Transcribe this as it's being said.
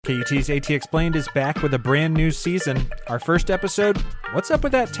KUT's AT Explained is back with a brand new season. Our first episode, what's up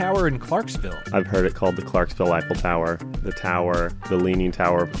with that tower in Clarksville? I've heard it called the Clarksville Eiffel Tower, the tower, the Leaning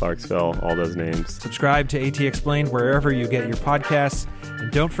Tower of Clarksville, all those names. Subscribe to AT Explained wherever you get your podcasts.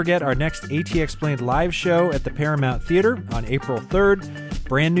 And don't forget our next AT Explained live show at the Paramount Theater on April 3rd.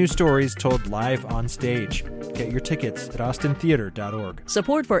 Brand new stories told live on stage. Get your tickets at austintheater.org.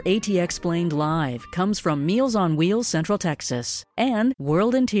 Support for AT Explained Live comes from Meals on Wheels Central Texas and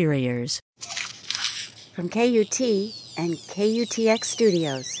World Interiors. From KUT and KUTX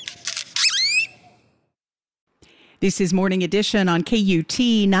Studios. This is Morning Edition on KUT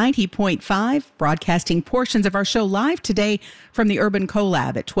 90.5, broadcasting portions of our show live today from the Urban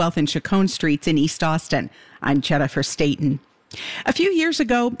Collab at 12th and Chicon Streets in East Austin. I'm Jennifer Stayton. A few years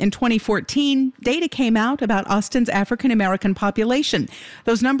ago, in 2014, data came out about Austin's African-American population.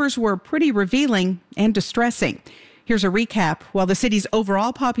 Those numbers were pretty revealing and distressing. Here's a recap. While the city's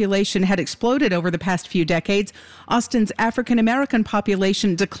overall population had exploded over the past few decades, Austin's African-American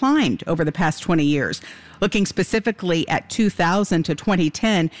population declined over the past 20 years. Looking specifically at 2000 to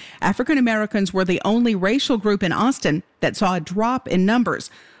 2010, African-Americans were the only racial group in Austin that saw a drop in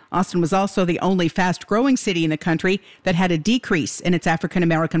numbers. Austin was also the only fast-growing city in the country that had a decrease in its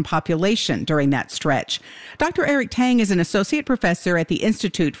African-American population during that stretch. Dr. Eric Tang is an associate professor at the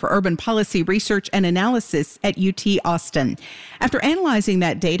Institute for Urban Policy Research and Analysis at UT Austin. After analyzing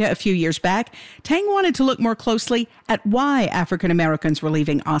that data a few years back, Tang wanted to look more closely at why African-Americans were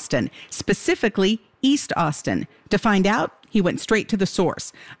leaving Austin, specifically East Austin. To find out, he went straight to the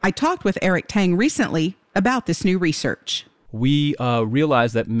source. I talked with Eric Tang recently about this new research. We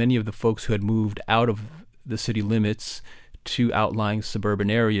realized that many of the folks who had moved out of the city limits to outlying suburban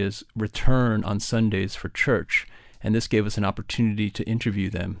areas return on Sundays for church, and this gave us an opportunity to interview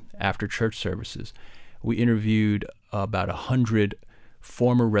them after church services. We interviewed about 100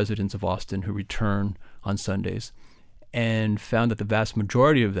 former residents of Austin who return on Sundays and found that the vast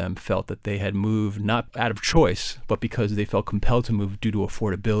majority of them felt that they had moved not out of choice, but because they felt compelled to move due to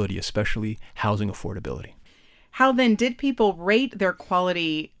affordability, especially housing affordability. How then did people rate their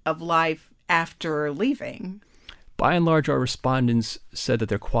quality of life after leaving? By and large, our respondents said that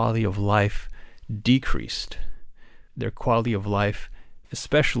their quality of life decreased. Their quality of life,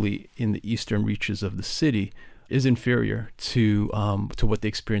 especially in the eastern reaches of the city, is inferior to what they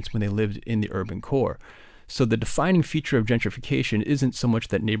experienced when they lived in the urban core. So the defining feature of gentrification isn't so much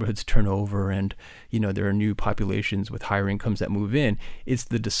that neighborhoods turn over and, there are new populations with higher incomes that move in. It's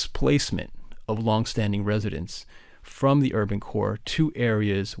the displacement of longstanding residents from the urban core to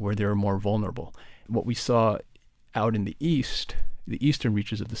areas where they're more vulnerable. What we saw out in the eastern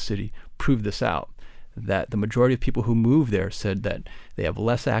reaches of the city, proved this out, that the majority of people who move there said that they have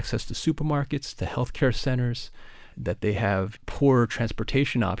less access to supermarkets, to healthcare centers, that they have poorer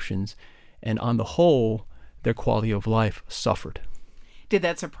transportation options, and on the whole, their quality of life suffered. Did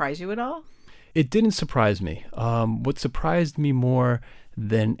that surprise you at all? It didn't surprise me. What surprised me more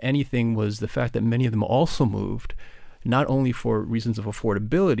than anything was the fact that many of them also moved, not only for reasons of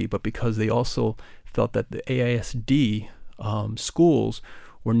affordability, but because they also felt that the AISD schools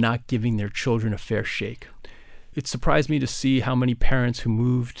were not giving their children a fair shake. It surprised me to see how many parents who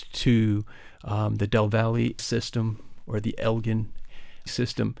moved to the Del Valle system or the Elgin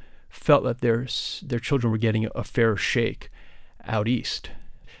system felt that their children were getting a fair shake out east.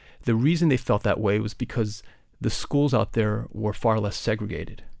 The reason they felt that way was because the schools out there were far less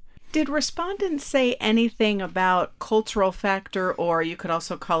segregated. Did respondents say anything about cultural factor, or you could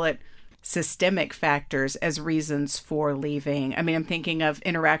also call it systemic factors as reasons for leaving? I mean, I'm thinking of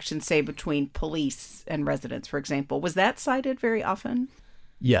interactions, say, between police and residents, for example. Was that cited very often?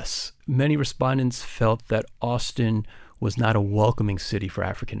 Yes. Many respondents felt that Austin was not a welcoming city for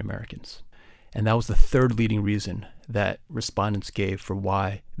African Americans. And that was the third leading reason that respondents gave for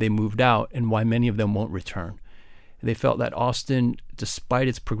why they moved out and why many of them won't return. They felt that Austin, despite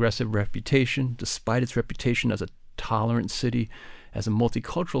its progressive reputation, despite its reputation as a tolerant city, as a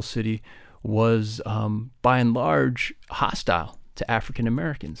multicultural city, was by and large hostile to African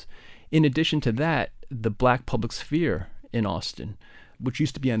Americans. In addition to that, the black public sphere in Austin, which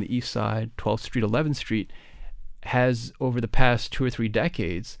used to be on the east side, 12th Street, 11th Street, has over the past 2 or 3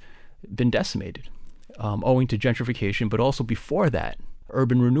 decades been decimated, owing to gentrification, but also before that,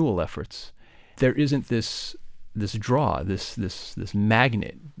 urban renewal efforts. There isn't this draw, this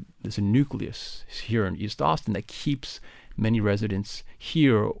magnet, this nucleus here in East Austin that keeps many residents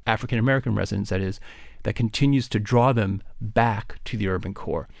here, African American residents that is, that continues to draw them back to the urban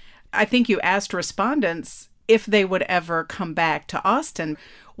core. I think you asked respondents if they would ever come back to Austin.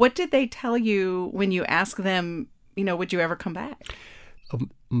 What did they tell you when you asked them, would you ever come back? a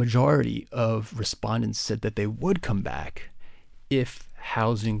majority of respondents said that they would come back if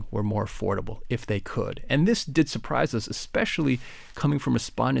housing were more affordable, if they could. And this did surprise us, especially coming from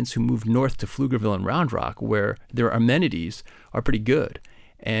respondents who moved north to Pflugerville and Round Rock, where their amenities are pretty good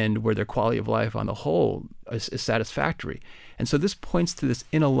and where their quality of life on the whole is satisfactory. And so this points to this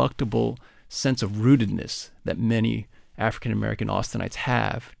ineluctable sense of rootedness that many African-American Austinites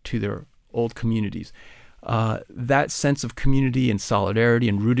have to their old communities. That sense of community and solidarity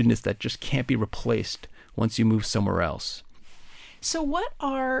and rootedness that just can't be replaced once you move somewhere else. So what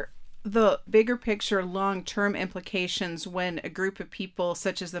are the bigger picture long-term implications when a group of people,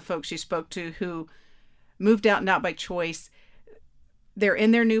 such as the folks you spoke to, who moved out not by choice, they're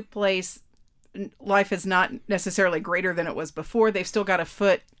in their new place, life is not necessarily greater than it was before, they've still got a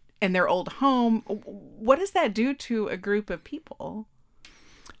foot in their old home. What does that do to a group of people?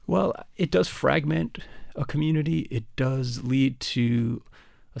 Well, it does fragment a community. It does lead to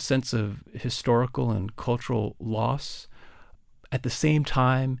a sense of historical and cultural loss. At the same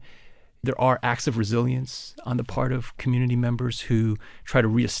time, there are acts of resilience on the part of community members who try to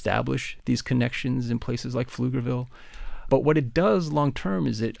reestablish these connections in places like Pflugerville. But what it does long term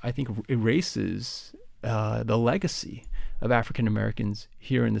is it, I think, erases the legacy of African Americans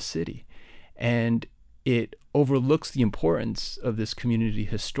here in the city. And it overlooks the importance of this community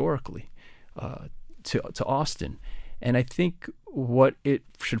historically to Austin. And I think what it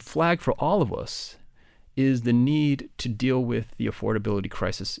should flag for all of us is the need to deal with the affordability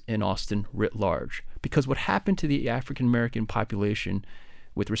crisis in Austin writ large. Because what happened to the African American population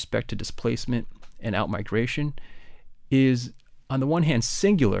with respect to displacement and outmigration is, on the one hand,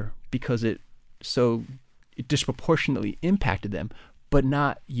 singular because it disproportionately impacted them, but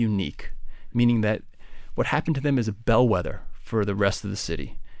not unique, meaning that what happened to them is a bellwether for the rest of the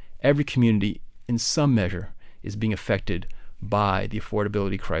city. Every community, in some measure, is being affected by the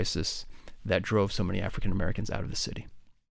affordability crisis that drove so many African Americans out of the city.